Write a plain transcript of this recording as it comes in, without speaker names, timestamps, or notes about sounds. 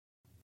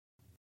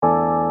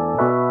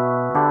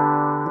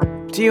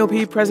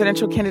GOP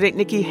presidential candidate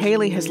Nikki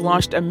Haley has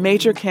launched a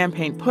major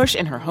campaign push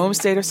in her home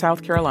state of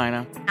South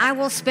Carolina. I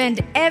will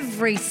spend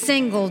every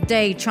single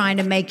day trying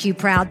to make you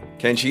proud.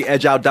 Can she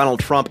edge out Donald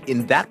Trump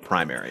in that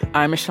primary?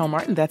 I'm Michelle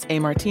Martin. That's A.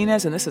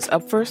 Martinez, and this is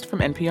Up First from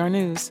NPR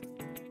News.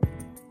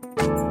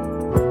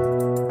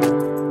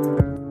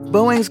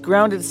 Boeing's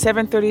grounded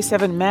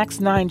 737 MAX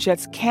 9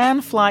 jets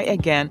can fly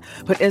again,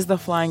 but is the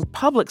flying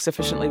public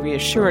sufficiently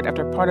reassured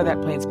after part of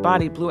that plane's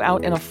body blew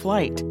out in a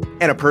flight?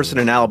 And a person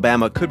in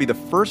Alabama could be the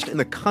first in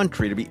the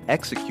country to be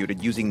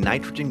executed using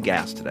nitrogen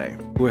gas today.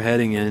 We're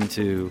heading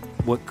into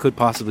what could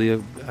possibly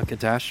be a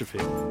catastrophe.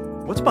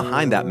 What's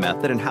behind that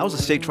method, and how is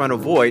the state trying to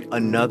avoid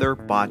another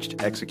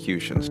botched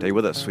execution? Stay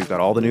with us. We've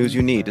got all the news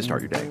you need to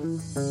start your day.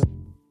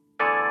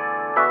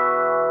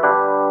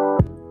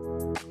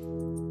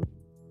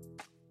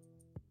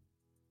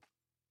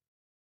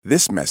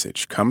 This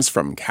message comes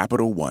from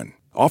Capital One,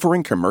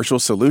 offering commercial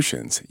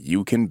solutions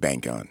you can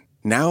bank on.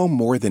 Now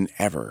more than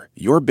ever,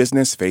 your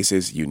business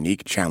faces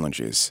unique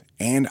challenges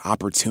and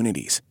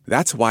opportunities.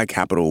 That's why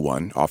Capital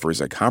One offers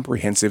a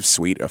comprehensive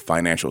suite of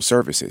financial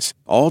services,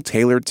 all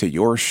tailored to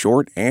your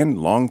short and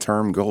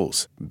long-term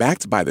goals.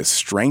 Backed by the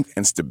strength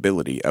and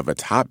stability of a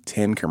top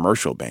 10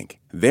 commercial bank,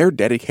 their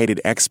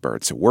dedicated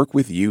experts work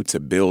with you to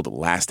build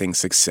lasting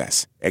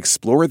success.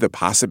 Explore the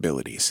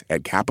possibilities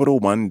at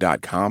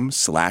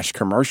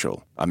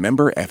CapitalOne.com/commercial, a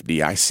member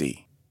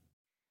FDIC.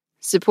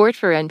 Support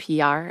for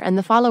NPR and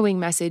the following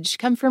message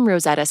come from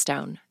Rosetta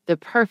Stone, the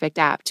perfect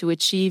app to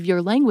achieve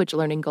your language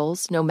learning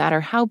goals no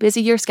matter how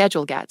busy your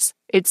schedule gets.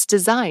 It's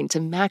designed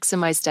to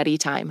maximize study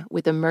time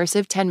with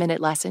immersive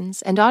 10-minute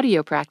lessons and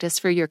audio practice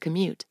for your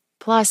commute.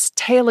 Plus,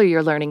 tailor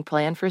your learning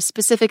plan for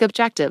specific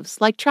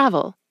objectives like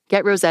travel.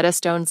 Get Rosetta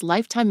Stone's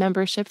lifetime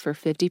membership for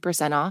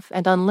 50% off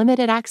and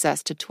unlimited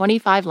access to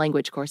 25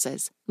 language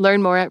courses.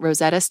 Learn more at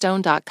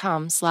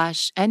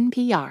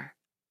rosettastone.com/NPR.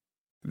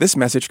 This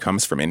message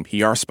comes from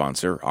NPR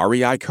sponsor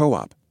REI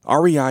Co-op.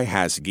 REI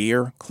has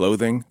gear,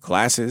 clothing,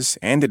 classes,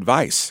 and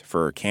advice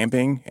for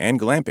camping and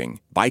glamping,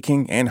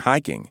 biking and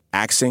hiking,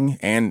 axing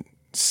and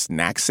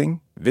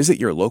snacksing.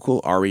 Visit your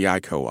local REI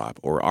Co-op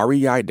or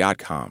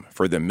rei.com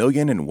for the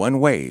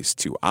 1,000,001 ways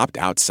to opt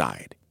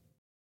outside.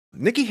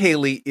 Nikki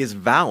Haley is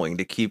vowing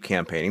to keep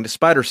campaigning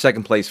despite her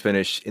second-place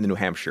finish in the New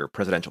Hampshire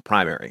presidential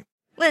primary.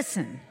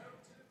 Listen,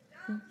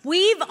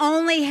 we've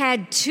only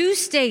had 2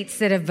 states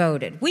that have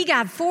voted. We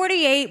got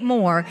 48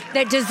 more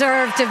that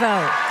deserve to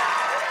vote.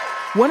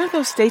 One of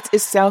those states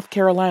is South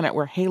Carolina,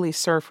 where Haley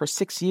served for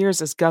 6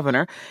 years as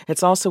governor.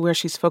 It's also where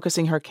she's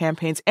focusing her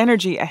campaign's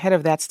energy ahead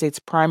of that state's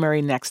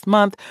primary next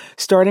month,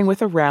 starting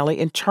with a rally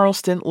in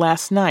Charleston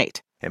last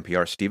night.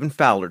 NPR's Stephen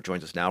Fowler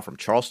joins us now from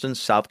Charleston,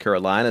 South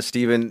Carolina.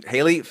 Stephen,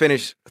 Haley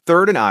finished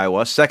third in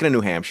Iowa, second in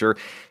New Hampshire,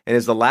 and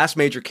is the last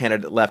major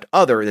candidate left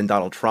other than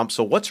Donald Trump.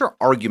 So what's her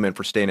argument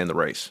for staying in the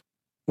race?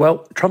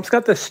 Well, Trump's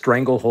got this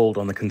stranglehold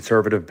on the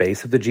conservative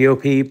base of the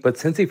GOP, but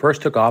since he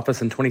first took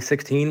office in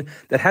 2016,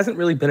 that hasn't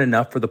really been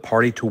enough for the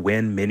party to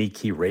win many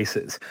key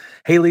races.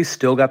 Haley's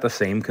still got the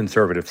same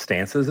conservative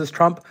stances as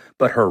Trump,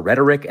 but her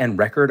rhetoric and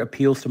record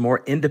appeals to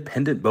more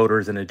independent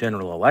voters in a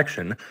general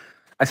election.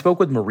 I spoke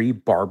with Marie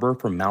Barber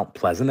from Mount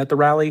Pleasant at the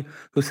rally,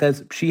 who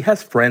says she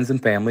has friends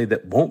and family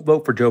that won't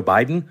vote for Joe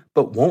Biden,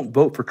 but won't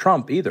vote for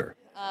Trump either.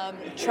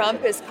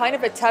 Trump is kind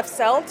of a tough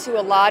sell to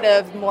a lot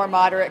of more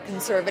moderate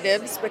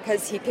conservatives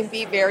because he can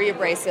be very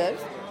abrasive.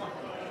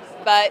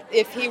 But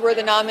if he were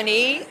the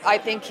nominee, I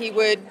think he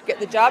would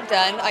get the job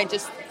done. I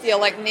just feel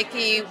like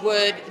Nikki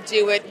would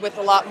do it with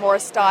a lot more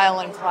style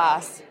and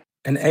class.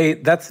 And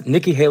that's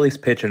Nikki Haley's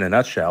pitch in a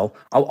nutshell.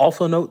 I'll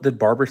also note that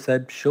Barber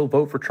said she'll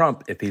vote for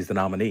Trump if he's the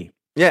nominee.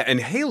 Yeah, and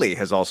Haley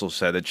has also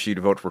said that she'd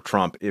vote for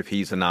Trump if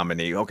he's a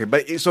nominee. Okay,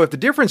 but so if the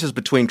differences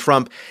between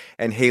Trump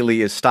and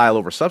Haley is style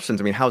over substance,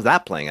 I mean, how's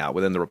that playing out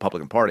within the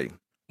Republican Party?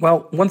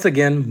 Well, once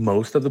again,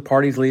 most of the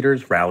party's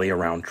leaders rally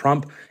around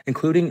Trump,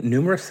 including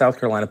numerous South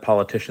Carolina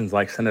politicians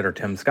like Senator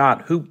Tim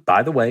Scott, who,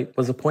 by the way,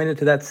 was appointed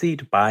to that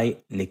seat by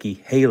Nikki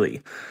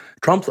Haley.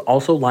 Trump's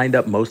also lined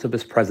up most of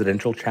his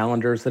presidential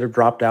challengers that have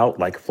dropped out,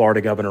 like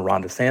Florida Governor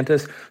Ron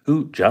DeSantis,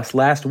 who just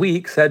last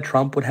week said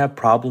Trump would have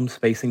problems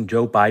facing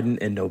Joe Biden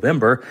in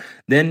November.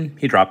 Then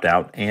he dropped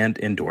out and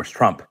endorsed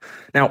Trump.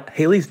 Now,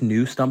 Haley's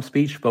new stump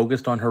speech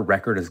focused on her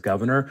record as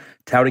governor,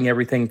 touting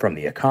everything from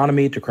the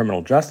economy to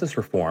criminal justice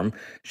reform.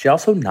 She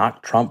also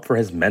knocked Trump for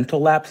his mental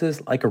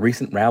lapses, like a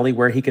recent rally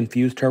where he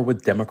confused her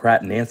with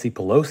Democrat Nancy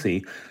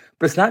Pelosi.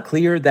 But it's not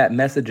clear that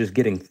message is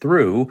getting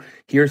through.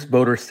 Here's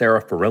voter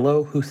Sarah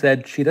Ferrillo, who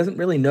said she doesn't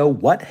really know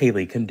what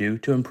Haley can do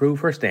to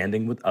improve her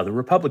standing with other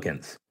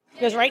Republicans.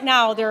 Because right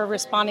now they're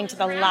responding to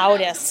the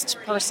loudest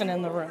person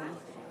in the room,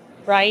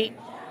 right?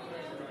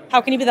 How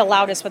can you be the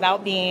loudest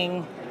without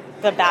being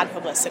the bad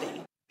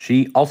publicity?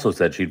 She also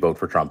said she'd vote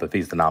for Trump if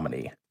he's the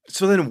nominee.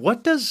 So then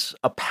what does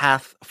a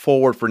path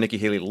forward for Nikki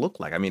Haley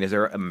look like? I mean, is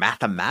there a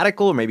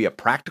mathematical or maybe a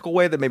practical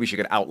way that maybe she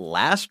could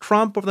outlast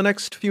Trump over the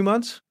next few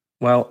months?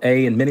 Well,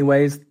 in many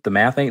ways, the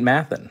math ain't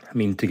mathin'. I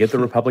mean, to get the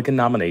Republican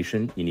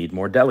nomination, you need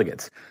more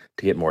delegates.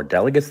 To get more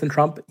delegates than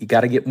Trump, you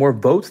got to get more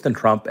votes than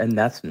Trump, and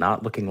that's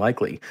not looking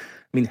likely.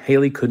 I mean,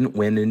 Haley couldn't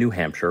win in New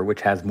Hampshire,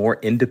 which has more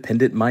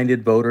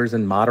independent-minded voters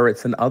and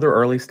moderates than other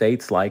early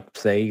states like,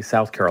 say,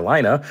 South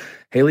Carolina.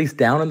 Haley's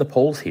down in the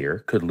polls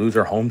here, could lose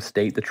her home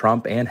state to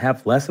Trump, and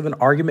have less of an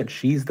argument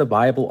she's the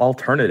viable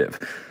alternative.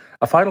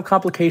 A final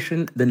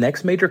complication, the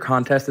next major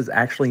contest is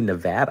actually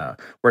Nevada,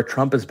 where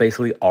Trump has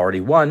basically already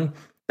won.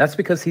 That's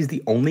because he's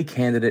the only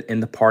candidate in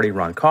the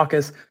party-run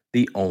caucus,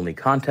 the only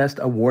contest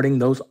awarding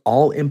those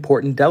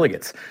all-important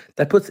delegates.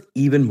 That puts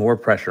even more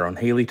pressure on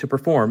Haley to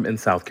perform in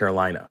South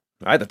Carolina.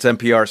 All right, that's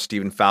NPR's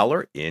Stephen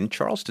Fowler in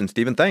Charleston.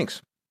 Stephen,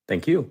 thanks.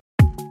 Thank you.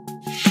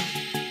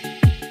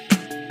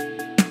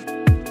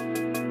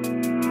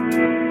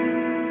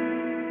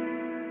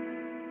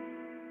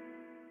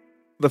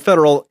 The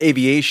Federal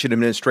Aviation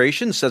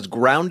Administration says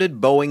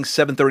grounded Boeing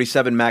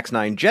 737 MAX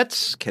 9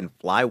 jets can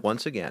fly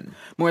once again.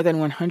 More than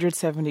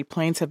 170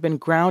 planes have been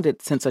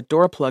grounded since a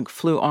door plug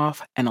flew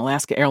off an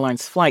Alaska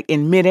Airlines flight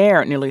in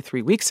midair nearly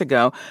 3 weeks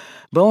ago.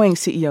 Boeing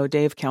CEO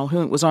Dave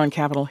Calhoun was on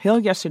Capitol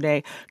Hill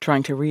yesterday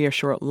trying to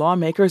reassure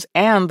lawmakers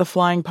and the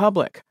flying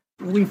public.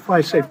 We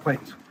fly safe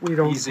planes. We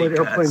don't put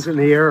airplanes in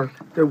the air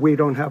that we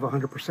don't have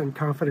 100%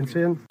 confidence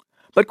in.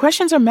 But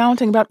questions are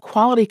mounting about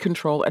quality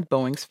control at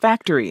Boeing's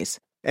factories.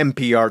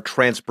 NPR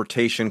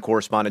transportation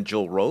correspondent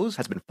Joel Rose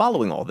has been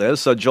following all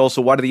this. Joel,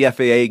 so why did the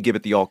FAA give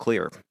it the all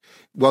clear?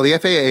 Well, the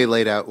FAA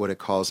laid out what it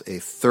calls a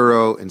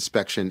thorough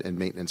inspection and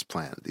maintenance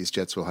plan. These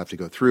jets will have to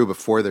go through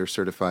before they're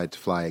certified to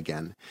fly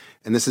again.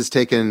 And this has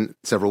taken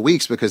several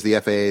weeks because the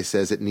FAA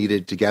says it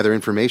needed to gather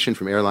information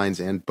from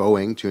airlines and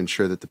Boeing to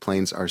ensure that the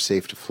planes are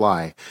safe to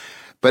fly.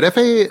 But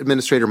FAA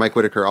Administrator Mike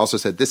Whitaker also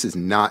said this is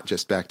not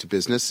just back to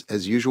business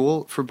as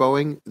usual for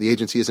Boeing. The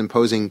agency is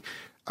imposing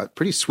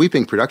pretty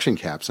sweeping production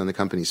caps on the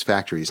company's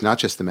factories, not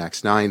just the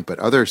MAX 9, but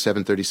other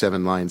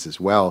 737 lines as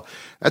well.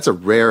 That's a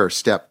rare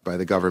step by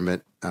the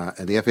government.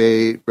 And the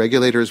FAA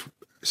regulators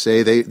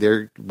say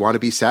they want to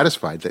be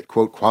satisfied that,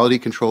 quote, quality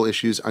control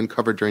issues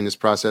uncovered during this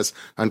process,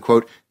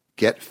 unquote,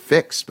 get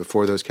fixed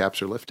before those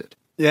caps are lifted.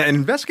 Yeah, and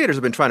investigators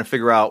have been trying to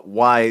figure out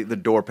why the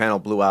door panel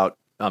blew out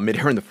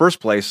midair in the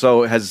first place.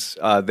 So has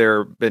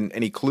there been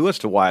any clue as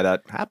to why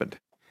that happened?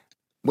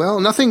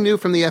 Well, nothing new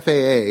from the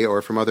FAA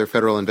or from other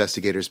federal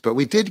investigators, but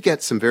we did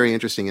get some very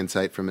interesting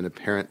insight from an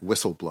apparent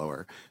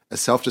whistleblower, a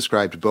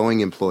self-described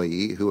Boeing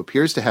employee who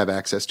appears to have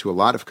access to a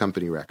lot of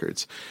company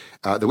records.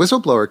 The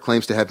whistleblower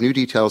claims to have new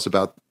details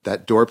about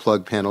that door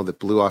plug panel that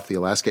blew off the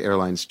Alaska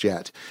Airlines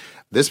jet.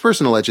 This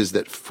person alleges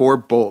that 4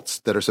 bolts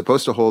that are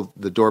supposed to hold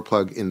the door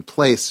plug in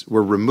place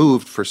were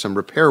removed for some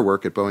repair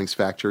work at Boeing's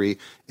factory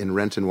in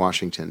Renton,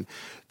 Washington.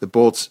 The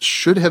bolts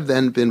should have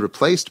then been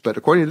replaced, but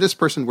according to this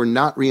person, were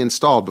not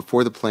reinstalled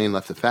before the plane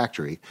left the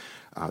factory.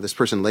 This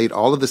person laid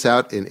all of this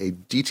out in a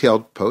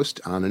detailed post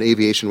on an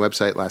aviation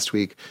website last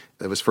week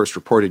that was first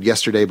reported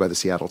yesterday by the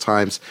Seattle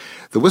Times.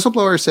 The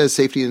whistleblower says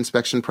safety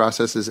inspection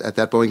processes at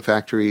that Boeing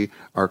factory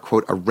are,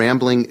 quote, a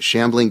rambling,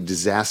 shambling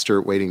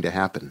disaster waiting to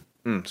happen.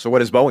 So what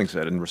has Boeing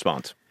said in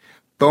response?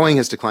 Boeing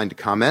has declined to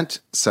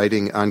comment,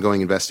 citing ongoing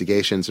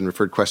investigations and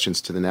referred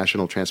questions to the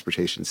National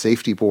Transportation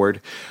Safety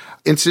Board.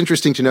 It's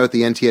interesting to note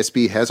the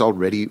NTSB has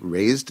already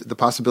raised the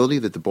possibility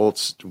that the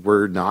bolts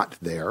were not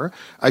there.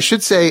 I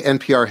should say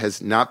NPR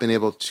has not been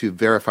able to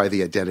verify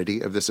the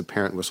identity of this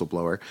apparent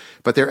whistleblower,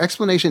 but their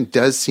explanation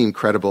does seem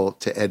credible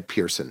to Ed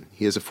Pearson.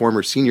 He is a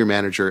former senior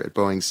manager at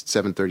Boeing's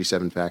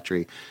 737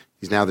 factory.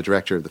 He's now the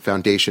director of the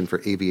Foundation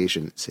for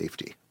Aviation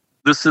Safety.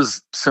 This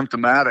is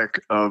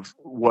symptomatic of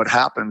what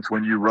happens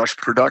when you rush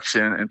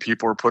production and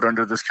people are put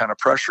under this kind of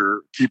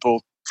pressure.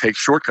 People take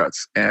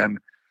shortcuts, and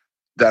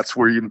that's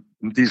where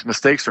these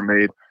mistakes are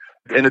made.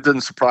 And it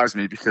doesn't surprise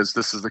me because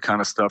this is the kind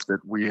of stuff that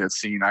I had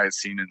seen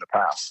in the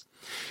past.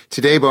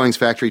 Today, Boeing's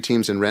factory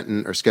teams in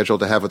Renton are scheduled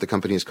to have what the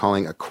company is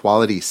calling a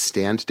quality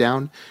stand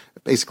down,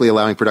 basically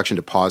allowing production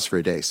to pause for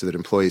a day so that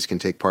employees can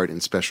take part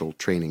in special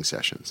training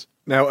sessions.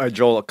 Now,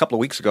 Joel, a couple of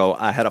weeks ago,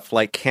 I had a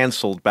flight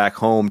canceled back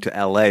home to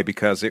L.A.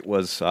 because it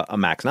was a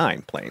MAX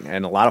 9 plane,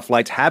 and a lot of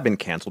flights have been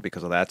canceled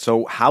because of that.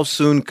 So how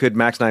soon could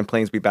MAX 9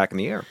 planes be back in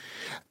the air?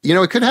 You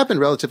know, it could happen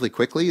relatively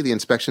quickly. The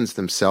inspections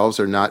themselves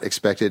are not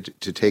expected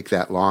to take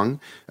that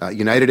long.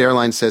 United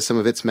Airlines says some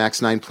of its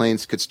MAX 9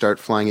 planes could start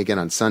flying again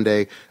on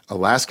Sunday.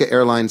 Alaska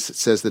Airlines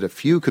says that a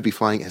few could be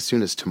flying as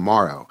soon as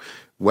tomorrow.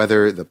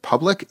 Whether the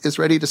public is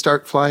ready to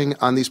start flying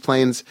on these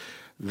planes,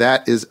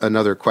 that is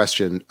another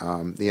question.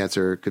 The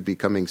answer could be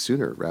coming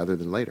sooner rather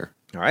than later.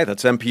 All right,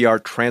 that's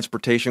NPR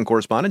transportation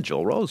correspondent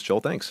Joel Rose. Joel,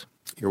 thanks.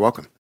 You're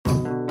welcome.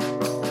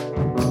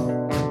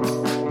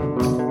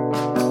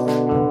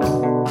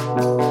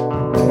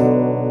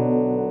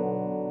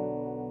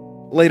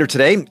 Later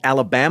today,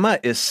 Alabama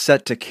is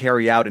set to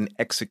carry out an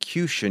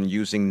execution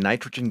using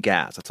nitrogen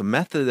gas. That's a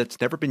method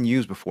that's never been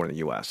used before in the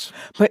U.S.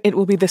 But it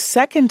will be the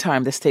second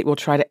time the state will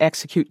try to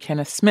execute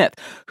Kenneth Smith,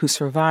 who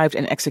survived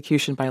an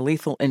execution by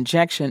lethal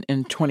injection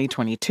in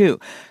 2022.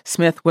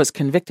 Smith was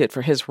convicted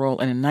for his role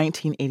in a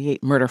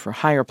 1988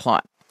 murder-for-hire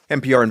plot.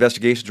 NPR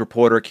investigations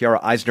reporter Kiara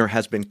Eisner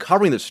has been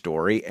covering the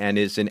story and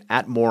is in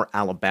Atmore,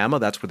 Alabama.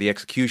 That's where the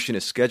execution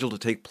is scheduled to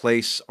take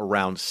place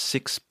around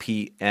 6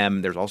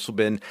 p.m. There's also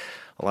been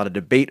a lot of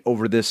debate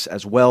over this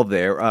as well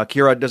there.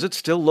 Kiara, does it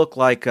still look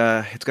like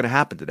it's going to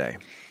happen today?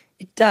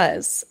 It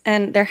does.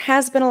 And there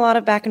has been a lot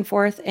of back and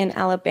forth in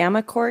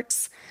Alabama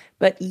courts.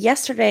 But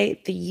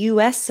yesterday, the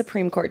U.S.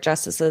 Supreme Court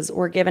justices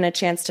were given a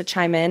chance to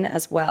chime in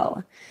as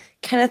well.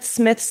 Kenneth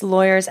Smith's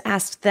lawyers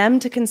asked them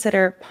to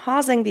consider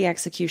pausing the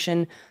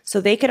execution so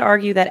they could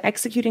argue that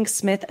executing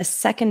Smith a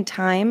second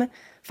time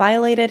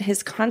violated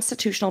his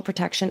constitutional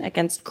protection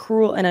against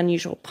cruel and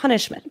unusual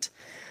punishment.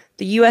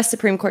 The U.S.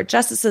 Supreme Court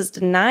justices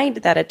denied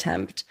that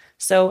attempt,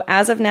 so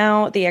as of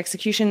now, the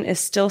execution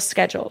is still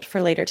scheduled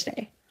for later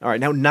today. All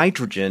right, now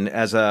nitrogen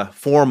as a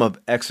form of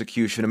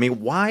execution. I mean,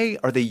 why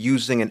are they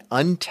using an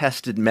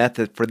untested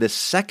method for this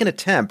second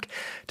attempt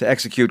to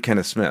execute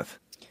Kenneth Smith?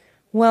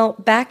 Well,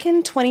 back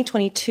in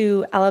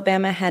 2022,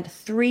 Alabama had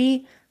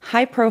 3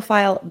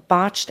 high-profile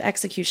botched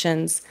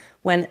executions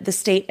when the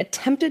state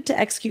attempted to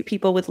execute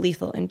people with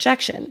lethal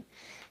injection.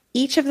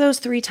 Each of those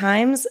 3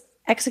 times,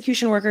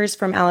 execution workers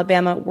from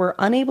Alabama were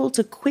unable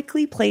to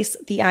quickly place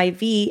the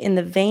IV in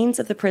the veins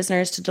of the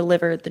prisoners to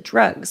deliver the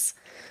drugs.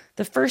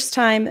 The first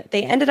time,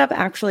 they ended up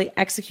actually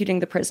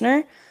executing the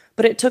prisoner,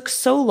 but it took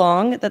so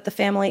long that the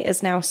family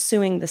is now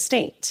suing the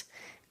state.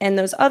 And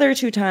those other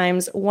 2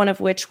 times, one of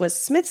which was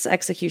Smith's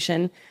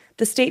execution,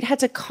 the state had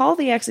to call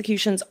the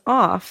executions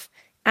off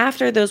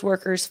after those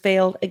workers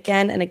failed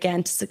again and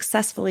again to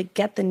successfully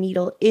get the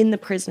needle in the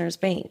prisoner's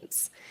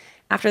veins.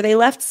 After they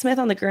left Smith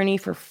on the gurney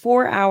for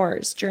 4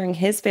 hours during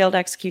his failed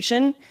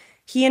execution,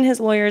 he and his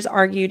lawyers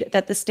argued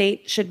that the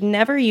state should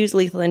never use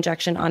lethal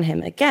injection on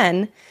him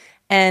again,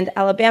 and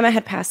Alabama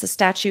had passed a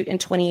statute in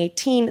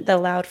 2018 that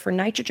allowed for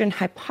nitrogen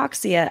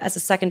hypoxia as a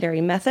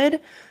secondary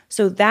method.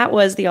 So that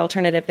was the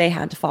alternative they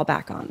had to fall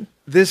back on.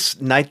 This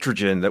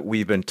nitrogen that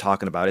we've been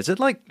talking about, is it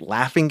like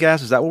laughing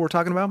gas? Is that what we're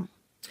talking about?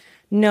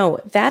 No,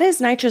 that is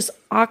nitrous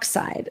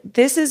oxide.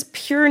 This is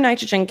pure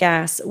nitrogen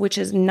gas, which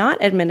is not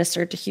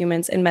administered to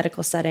humans in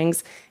medical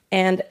settings.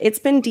 And it's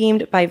been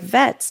deemed by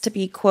vets to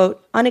be,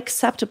 quote,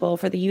 unacceptable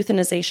for the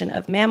euthanization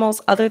of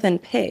mammals other than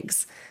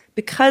pigs,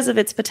 because of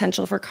its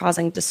potential for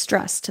causing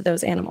distress to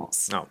those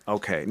animals. Oh,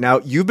 okay. Now,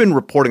 you've been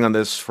reporting on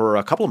this for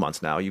a couple of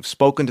months now. You've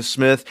spoken to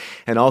Smith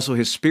and also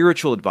his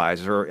spiritual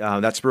advisor.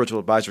 That spiritual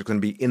advisor is going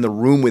to be in the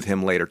room with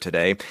him later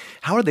today.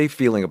 How are they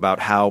feeling about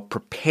how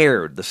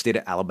prepared the state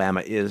of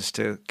Alabama is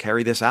to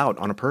carry this out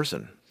on a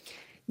person?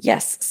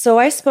 Yes. So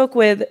I spoke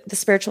with the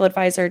spiritual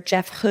advisor,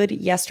 Jeff Hood,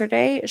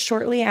 yesterday,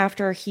 shortly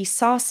after he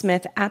saw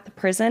Smith at the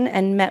prison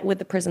and met with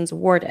the prison's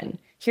warden.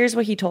 Here's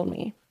what he told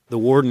me. The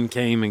warden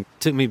came and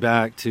took me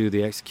back to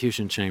the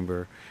execution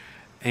chamber,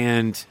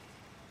 and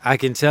I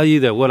can tell you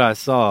that what I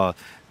saw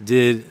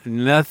did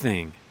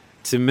nothing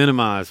to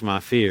minimize my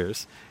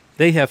fears.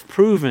 They have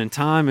proven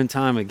time and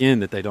time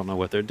again that they don't know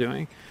what they're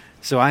doing.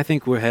 So I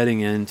think we're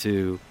heading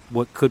into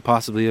what could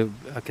possibly be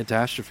a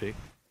catastrophe.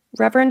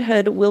 Reverend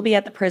Hood will be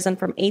at the prison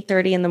from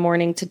 8:30 in the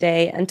morning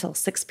today until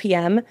 6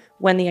 p.m.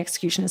 when the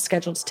execution is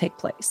scheduled to take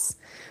place.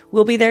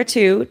 We'll be there,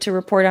 too, to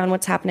report on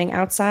what's happening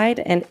outside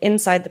and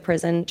inside the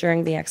prison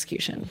during the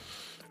execution.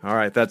 All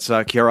right, that's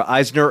Kiara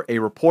Eisner, a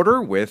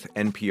reporter with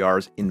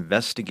NPR's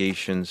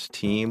investigations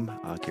team.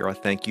 Kiara,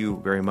 thank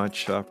you very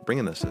much for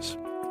bringing this.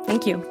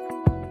 Thank you.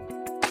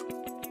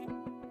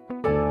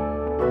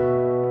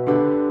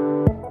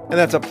 And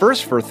that's Up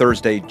First for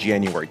Thursday,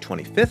 January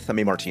 25th. I'm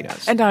A.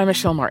 Martinez. And I'm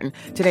Michelle Martin.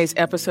 Today's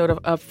episode of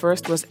Up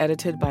First was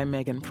edited by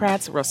Megan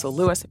Pratt, Russell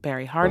Lewis,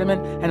 Barry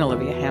Hardiman, and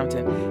Olivia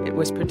Hampton. It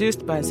was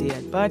produced by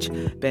Ziad Butch,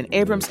 Ben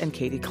Abrams, and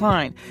Katie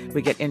Klein.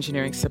 We get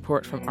engineering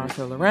support from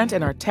Arthur Laurent,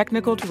 and our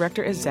technical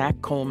director is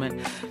Zach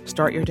Coleman.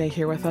 Start your day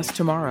here with us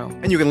tomorrow.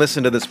 And you can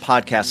listen to this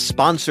podcast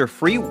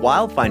sponsor-free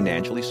while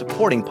financially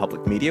supporting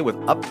public media with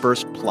Up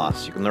First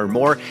Plus. You can learn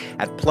more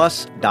at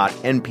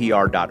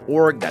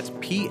plus.npr.org. That's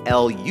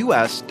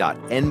plus.npr.org.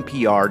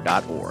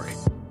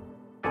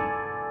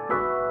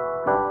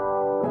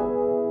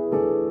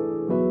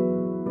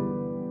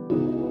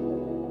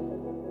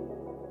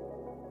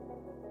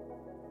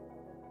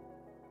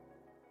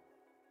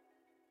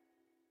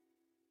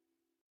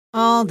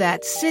 All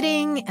that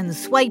sitting and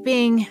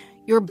swiping,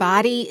 your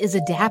body is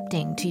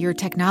adapting to your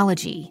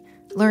technology.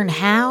 Learn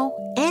how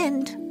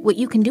and what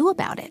you can do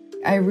about it.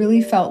 I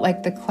really felt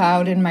like the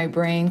cloud in my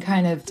brain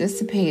kind of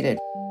dissipated.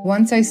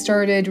 Once I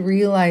started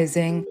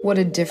realizing what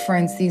a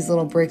difference these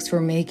little breaks were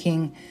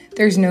making,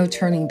 there's no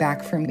turning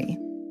back for me.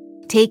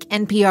 Take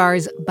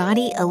NPR's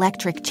Body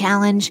Electric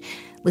Challenge.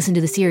 Listen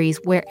to the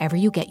series wherever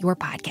you get your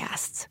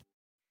podcasts.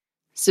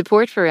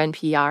 Support for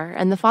NPR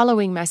and the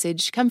following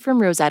message come from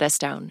Rosetta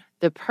Stone,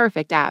 the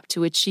perfect app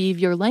to achieve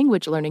your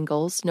language learning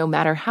goals no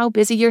matter how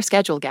busy your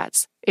schedule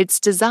gets. It's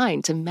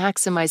designed to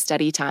maximize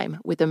study time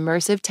with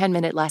immersive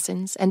 10-minute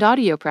lessons and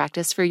audio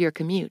practice for your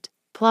commute.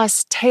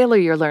 Plus, tailor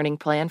your learning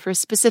plan for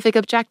specific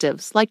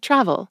objectives like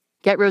travel.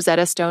 Get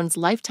Rosetta Stone's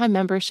lifetime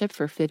membership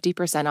for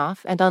 50%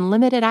 off and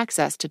unlimited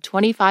access to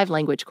 25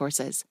 language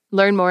courses.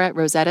 Learn more at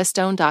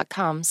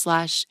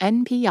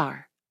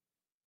rosettastone.com/NPR.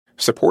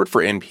 Support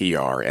for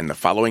NPR and the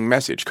following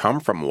message come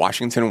from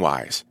Washington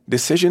Wise.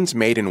 Decisions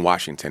made in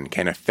Washington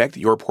can affect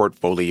your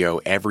portfolio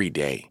every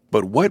day.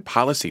 But what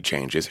policy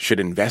changes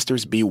should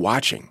investors be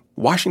watching?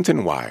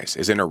 Washington Wise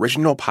is an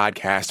original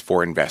podcast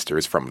for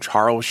investors from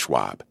Charles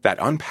Schwab that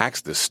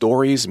unpacks the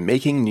stories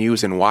making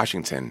news in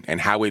Washington and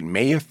how it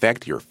may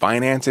affect your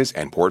finances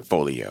and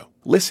portfolio.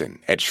 Listen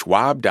at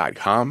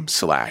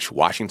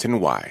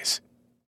schwab.com/WashingtonWise.